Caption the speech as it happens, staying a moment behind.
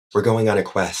We're going on a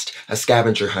quest, a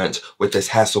scavenger hunt with this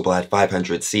Hasselblad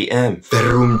 500CM.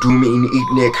 Verum dum in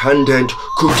ignic hundent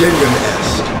cudendum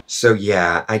est. So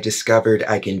yeah, I discovered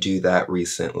I can do that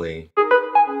recently.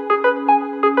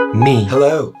 Me.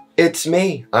 Hello, it's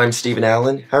me. I'm Steven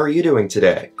Allen. How are you doing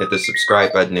today? Hit the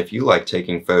subscribe button if you like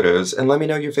taking photos and let me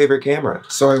know your favorite camera.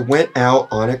 So I went out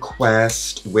on a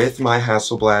quest with my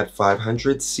Hasselblad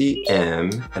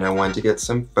 500CM and I wanted to get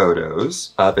some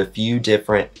photos of a few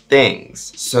different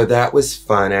things. So that was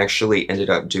fun. I actually ended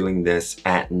up doing this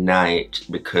at night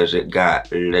because it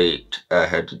got late. I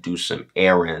had to do some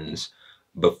errands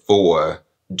before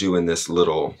doing this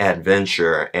little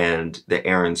adventure and the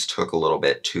errands took a little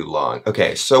bit too long.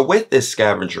 Okay, so with this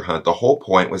scavenger hunt, the whole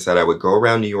point was that I would go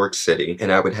around New York City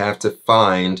and I would have to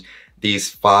find these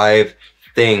 5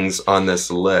 things on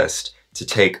this list to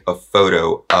take a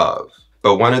photo of.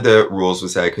 But one of the rules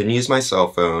was that I couldn't use my cell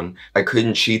phone. I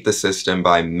couldn't cheat the system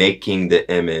by making the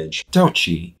image. Don't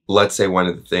cheat. Let's say one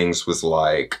of the things was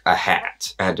like a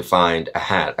hat. I had to find a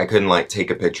hat. I couldn't like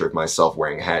take a picture of myself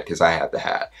wearing a hat because I had the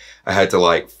hat. I had to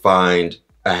like find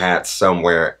a hat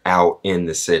somewhere out in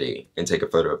the city and take a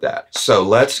photo of that. So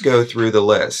let's go through the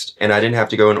list. And I didn't have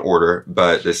to go in order,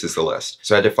 but this is the list.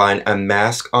 So I had to find a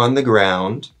mask on the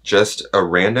ground, just a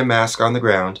random mask on the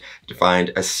ground, to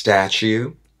find a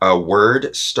statue, a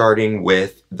word starting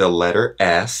with the letter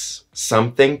S,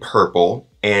 something purple,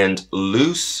 and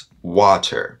loose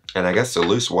water. And I guess the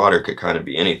loose water could kind of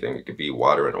be anything. It could be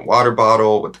water in a water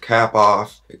bottle with the cap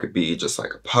off. It could be just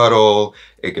like a puddle.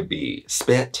 It could be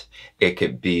spit. It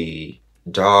could be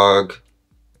dog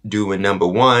doing number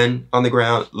 1 on the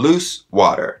ground, loose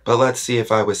water. But let's see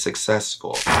if I was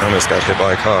successful. I almost got hit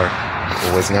by a car.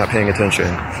 I was not paying attention.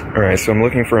 All right, so I'm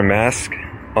looking for a mask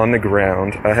on the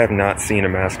ground. I have not seen a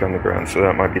mask on the ground, so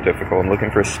that might be difficult. I'm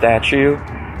looking for a statue.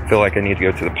 I feel like I need to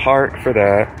go to the park for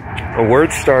that. A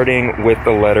word starting with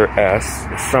the letter S,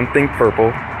 something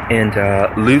purple, and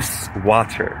loose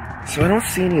water. So I don't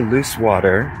see any loose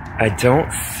water. I don't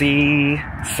see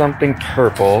something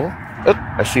purple.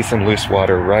 Oh, I see some loose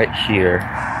water right here.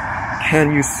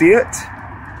 Can you see it?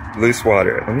 Loose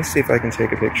water. Let me see if I can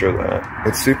take a picture of that.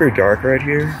 It's super dark right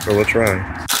here, but we'll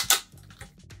try.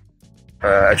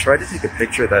 I tried to take a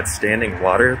picture of that standing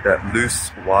water, that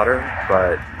loose water,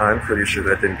 but I'm pretty sure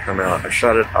that didn't come out. I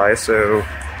shot at ISO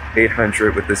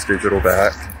 800 with this digital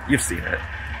back. You've seen it.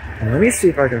 And let me see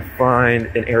if I can find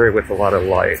an area with a lot of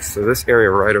light. So this area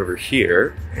right over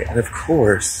here, and of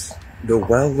course, the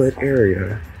well-lit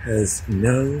area has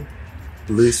no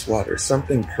loose water,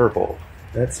 something purple.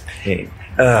 That's pink.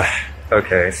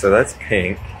 Okay, so that's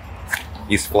pink.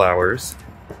 These flowers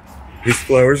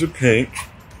are pink.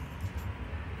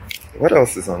 What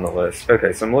else is on the list?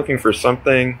 Okay, so I'm looking for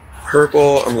something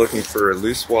purple. I'm looking for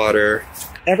loose water.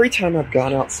 Every time I've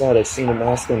gone outside, I've seen a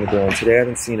mask on the ground. Today I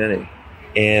haven't seen any.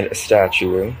 And a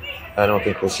statue. I don't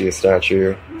think we'll see a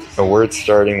statue. A word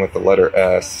starting with the letter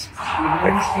S.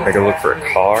 I can look for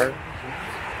a car.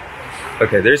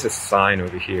 Okay, there's a sign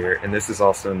over here, and this is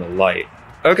also in the light.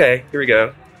 Okay, here we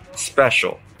go.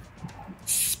 Special.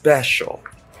 Special.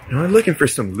 Now I'm looking for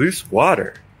some loose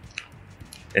water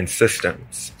and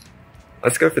systems.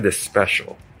 Let's go for this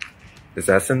special, because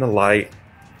that's in the light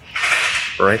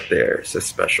right there. It says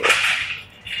special.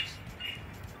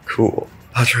 Cool.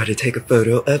 I'll try to take a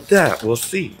photo of that. We'll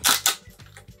see.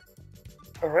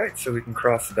 All right, so we can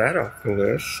cross that off the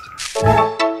list.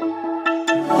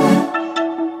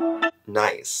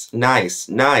 Nice, nice,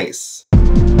 nice.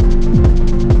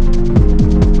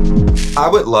 I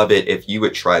would love it if you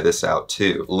would try this out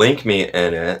too. Link me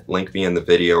in it, link me in the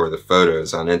video or the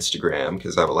photos on Instagram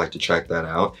because I would like to check that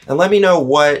out. And let me know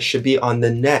what should be on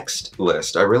the next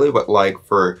list. I really would like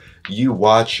for you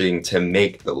watching to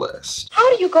make the list.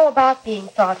 How do you go about being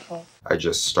thoughtful? I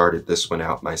just started this one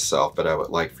out myself, but I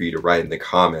would like for you to write in the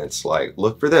comments like,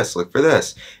 look for this,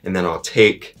 and then I'll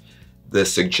take the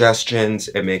suggestions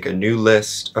and make a new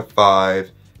list of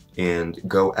 5 and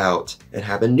go out and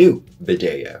have a new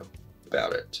video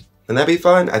about it. And that'd be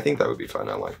fun? I think that would be fun.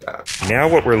 I like that. Now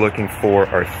what we're looking for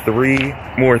are 3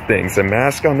 more things. A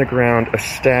mask on the ground, a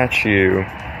statue,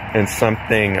 and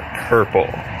something purple.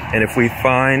 And if we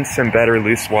find some better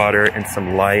loose water and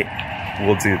some light,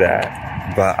 we'll do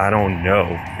that. But I don't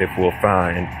know if we'll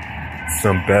find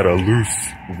some better loose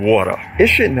water. It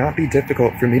should not be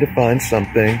difficult for me to find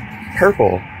something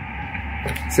purple.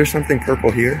 Is there something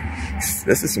purple here?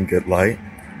 This is some good light.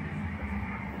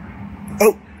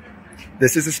 Oh!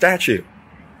 This is a statue.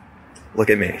 Look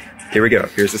at me. Here we go.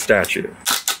 Here's a statue.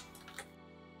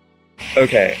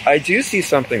 Okay, I do see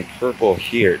something purple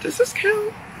here. Does this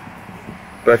count?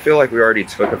 But I feel like we already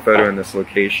took a photo in this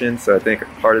location, so I think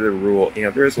part of the rule, you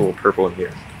know, there is a little purple in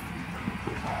here.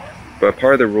 But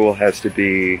part of the rule has to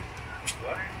be,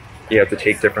 you have to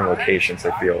take different locations,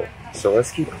 I feel. So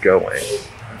let's keep going.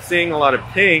 I'm seeing a lot of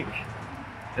pink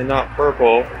and not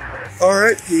purple. All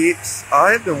right, peeps,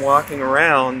 I've been walking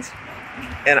around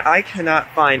and I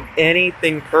cannot find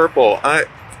anything purple.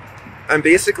 I'm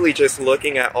basically just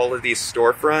looking at all of these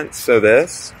storefronts. So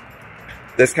this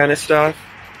kind of stuff.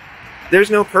 There's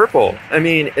no purple. I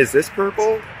mean, is this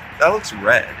purple? That looks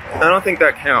red. I don't think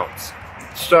that counts.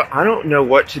 So I don't know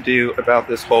what to do about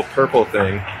this whole purple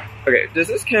thing. Okay, does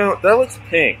this count? That looks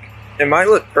pink. It might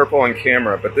look purple on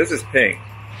camera, but this is pink.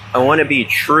 I want to be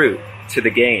true to the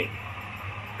game.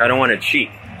 I don't want to cheat.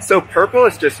 So purple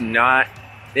is just not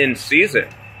in season.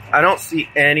 I don't see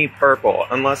any purple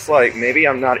unless like maybe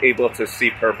I'm not able to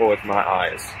see purple with my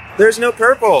eyes. There's no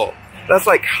purple. That's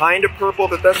like kind of purple,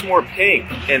 but that's more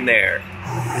pink in there.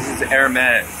 This is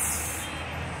Hermes.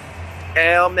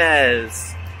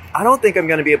 Hermes. I don't think I'm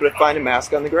gonna be able to find a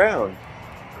mask on the ground.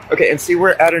 Okay, and see,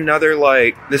 we're at another,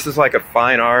 like, this is like a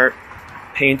fine art,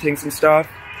 paintings and stuff.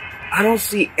 I don't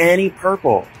see any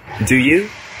purple. Do you?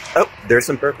 Oh, there's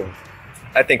some purple.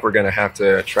 I think we're gonna have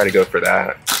to try to go for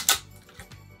that.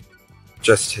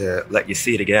 Just to let you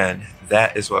see it again,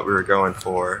 that is what we were going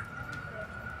for.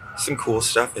 Some cool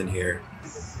stuff in here.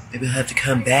 Maybe I'll have to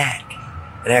come back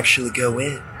and actually go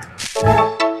in.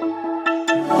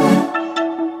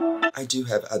 I do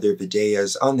have other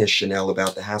videos on this Chanel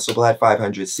about the Hasselblad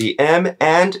 500CM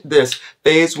and this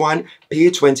Phase One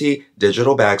P20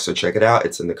 digital bag, so check it out.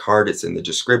 It's in the card, it's in the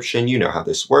description. You know how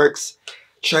this works.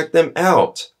 Check them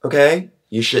out, okay?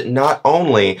 You should not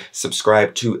only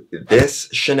subscribe to this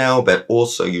Chanel, but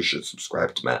also you should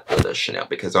subscribe to my other Chanel,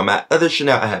 because on my other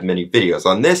Chanel, I have many videos.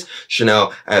 On this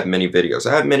Chanel, I have many videos.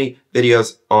 I have many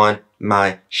videos on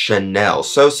my Chanel.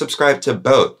 So subscribe to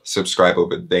both. Subscribe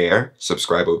over there,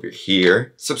 subscribe over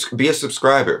here. Be a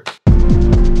subscriber.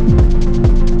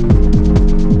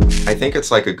 I think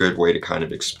it's like a good way to kind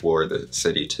of explore the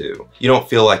city too. You don't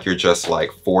feel like you're just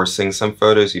like forcing some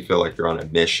photos. You feel like you're on a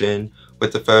mission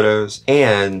with the photos,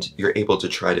 and you're able to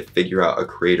try to figure out a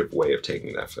creative way of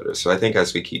taking that photo. So I think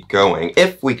as we keep going,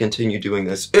 if we continue doing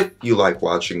this, if you like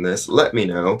watching this, let me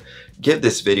know. Give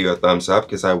this video a thumbs up,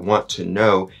 because I want to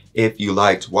know if you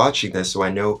liked watching this, so I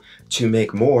know to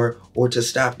make more or to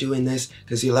stop doing this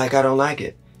because you like, I don't like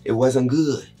it. It wasn't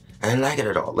good. I didn't like it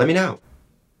at all. Let me know.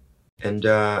 And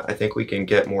I think we can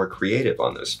get more creative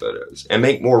on those photos and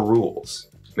make more rules.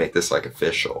 Make this like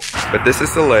official. But this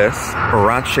is the list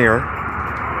right here.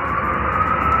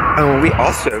 Oh, and we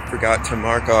also forgot to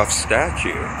mark off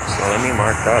statue. So let me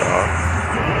mark that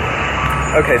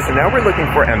off. Okay, so now we're looking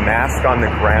for a mask on the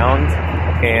ground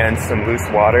and some loose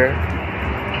water.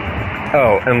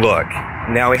 Oh, and look,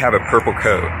 now we have a purple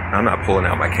coat. I'm not pulling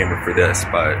out my camera for this,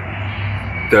 but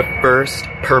the first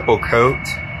purple coat.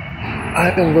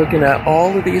 I've been looking at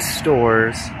all of these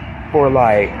stores for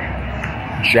like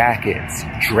jackets,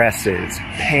 dresses,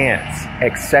 pants,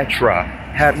 etc.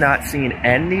 Have not seen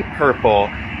any purple,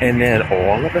 and then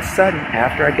all of a sudden,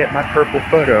 after I get my purple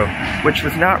photo, which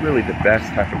was not really the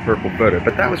best type of purple photo,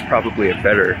 but that was probably a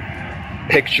better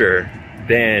picture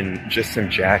than just some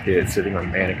jackets sitting on a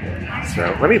mannequin.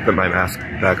 So let me put my mask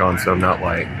back on so I'm not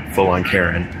like full-on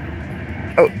Karen.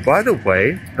 Oh, by the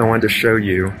way, I wanted to show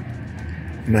you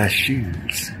my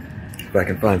shoes, if I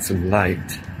can find some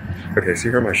light. Okay, so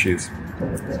here are my shoes.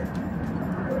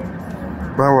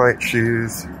 My white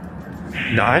shoes.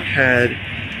 Now, I've had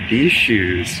these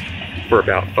shoes for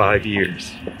about 5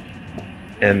 years,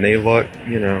 and they look,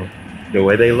 you know, the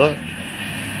way they look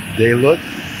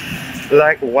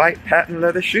like white patent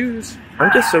leather shoes. I'm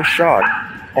just so shocked.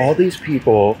 All these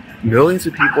people, millions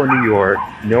of people in New York,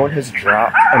 no one has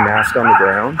dropped a mask on the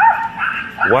ground.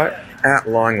 What? At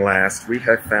long last, we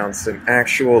have found some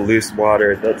actual loose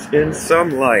water that's in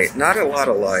some light. Not a lot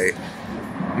of light.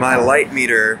 My light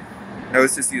meter, I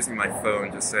was just using my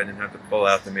phone just so I didn't have to pull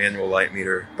out the manual light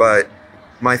meter. But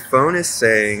my phone is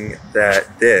saying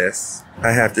that this,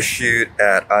 I have to shoot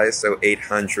at ISO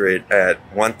 800 at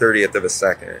 1/30th of a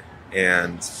second.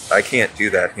 And I can't do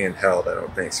that handheld, I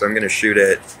don't think. So I'm gonna shoot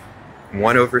it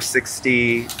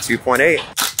 1/60, 2.8.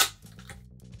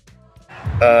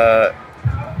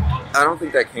 I don't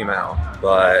think that came out,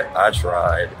 but I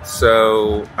tried.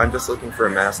 So I'm just looking for a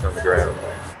mask on the ground.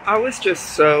 I was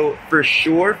just so for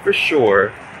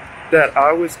sure that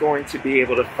I was going to be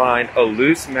able to find a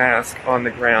loose mask on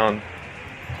the ground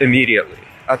immediately.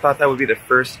 I thought that would be the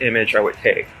first image I would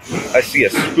take. I see a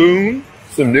spoon,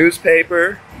 some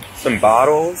newspaper, some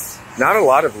bottles, not a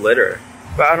lot of litter,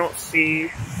 but I don't see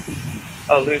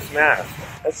a loose mask.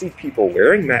 I see people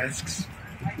wearing masks,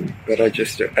 but I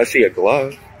see a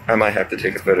glove. I might have to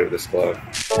take a photo of this glove.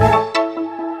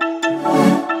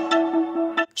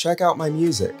 Check out my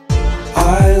music.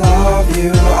 I love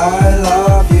you, I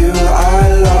love you,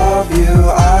 I love you,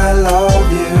 I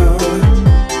love you.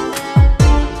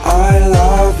 I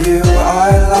love you,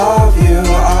 I love you,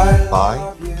 I love you.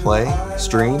 Buy, play,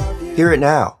 stream, hear it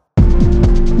now.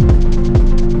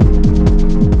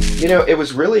 You know, it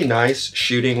was really nice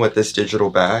shooting with this digital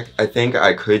bag. I think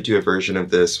I could do a version of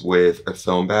this with a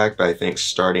film bag, but I think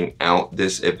starting out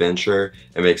this adventure,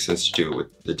 it makes sense to do it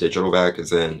with the digital bag because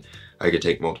then I could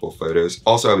take multiple photos.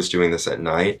 Also, I was doing this at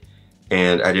night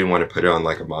and I didn't want to put it on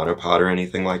like a monopod or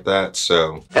anything like that,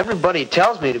 so. Everybody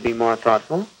tells me to be more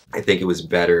thoughtful. I think it was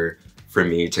better for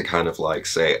me to kind of like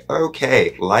say,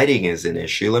 okay, lighting is an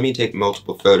issue. Let me take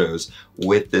multiple photos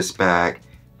with this bag.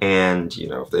 And, you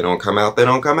know, if they don't come out, they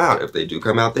don't come out. If they do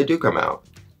come out, they do come out.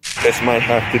 This might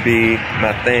have to be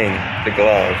my thing, the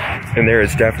glove. And there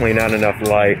is definitely not enough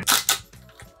light.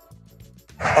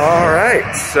 All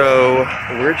right, so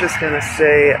we're just gonna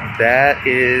say that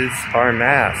is our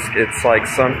mask. It's like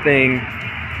something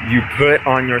you put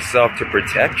on yourself to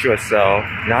protect yourself.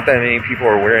 Not that many people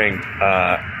are wearing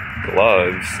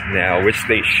gloves now, which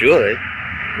they should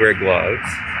wear gloves.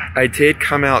 I did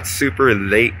come out super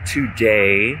late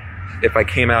today. If I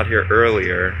came out here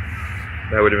earlier,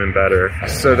 that would have been better.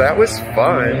 So that was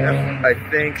fun. I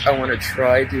think I want to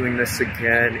try doing this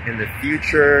again in the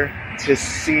future to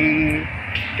see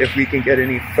if we can get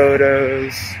any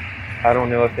photos. I don't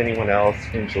know if anyone else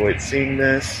enjoyed seeing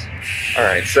this. All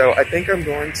right, so I think I'm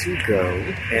going to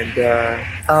go and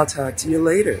I'll talk to you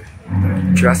later.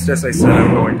 Just as I said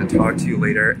I'm going to talk to you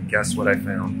later, guess what I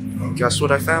found? Guess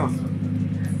what I found?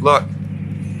 Look,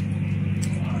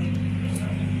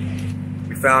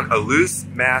 we found a loose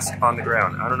mask on the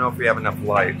ground. I don't know if we have enough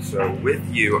light, so with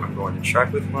you, I'm going to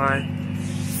check with my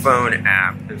phone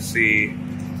app and see.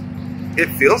 It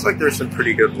feels like there's some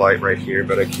pretty good light right here,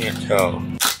 but I can't tell.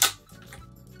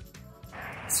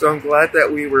 So I'm glad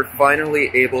that we were finally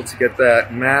able to get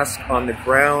that mask on the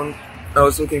ground. I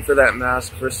was looking for that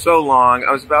mask for so long.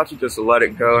 I was about to just let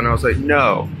it go, and I was like,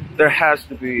 no, there has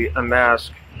to be a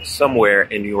mask somewhere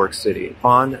in New York City,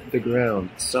 on the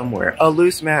ground somewhere, a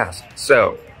loose mask.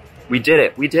 So we did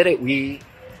it. We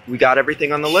got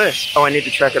everything on the list. Oh, I need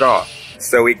to check it off.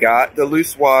 So we got the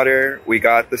loose water, we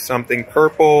got the something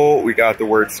purple, we got the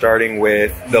word starting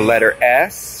with the letter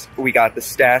S, we got the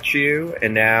statue,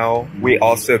 and now we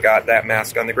also got that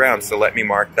mask on the ground. So let me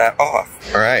mark that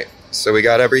off. All right, so we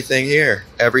got everything here,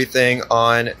 everything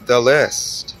on the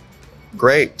list.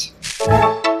 Great.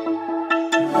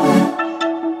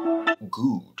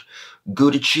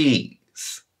 Good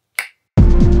cheese. I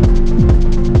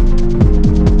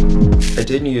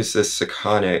didn't use this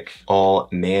Sekonic all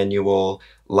manual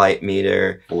light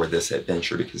meter for this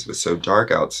adventure because it was so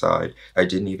dark outside. I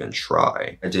didn't even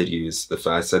try. I did use the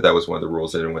phone. I said that was one of the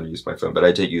rules. I didn't want to use my phone, but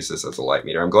I did use this as a light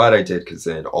meter. I'm glad I did because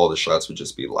then all the shots would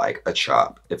just be like a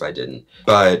chop if I didn't.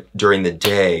 But during the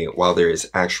day, while there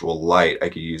is actual light, I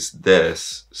could use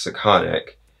this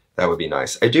Sekonic. That would be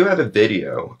nice. I do have a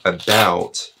video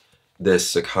about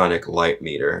this Sekonic light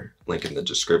meter, link in the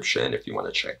description if you want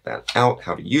to check that out,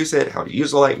 how to use it, how to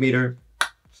use a light meter.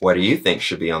 What do you think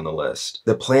should be on the list?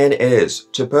 The plan is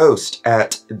to post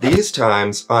at these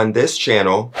times on this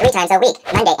channel 3 times a week,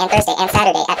 Monday and Thursday and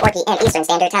Saturday at 4 p.m. Eastern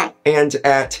Standard Time. And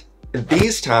at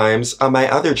these times on my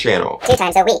other channel 2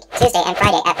 times a week, Tuesday and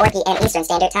Friday at 4 p.m. Eastern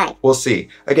Standard Time. We'll see.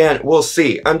 Again, we'll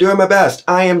see. I'm doing my best.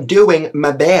 I am doing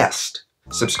my best.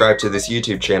 Subscribe to this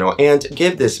YouTube channel and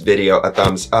give this video a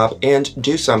thumbs up and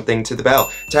do something to the bell.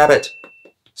 Tap it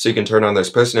so you can turn on those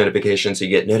post notifications so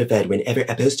you get notified whenever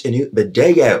I post a new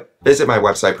video. Visit my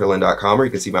website, Prillen.com, where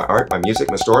you can see my art, my music,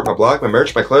 my store, my blog, my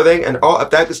merch, my clothing, and all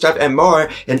of that good stuff and more.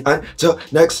 And until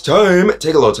next time,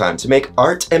 take a little time to make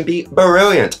art and be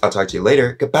brilliant. I'll talk to you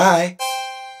later. Goodbye.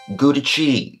 Good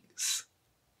cheese.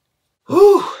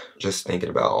 Whew. Just thinking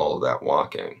about all of that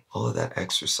walking, all of that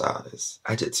exercise.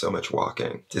 I did so much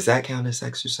walking. Does that count as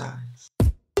exercise?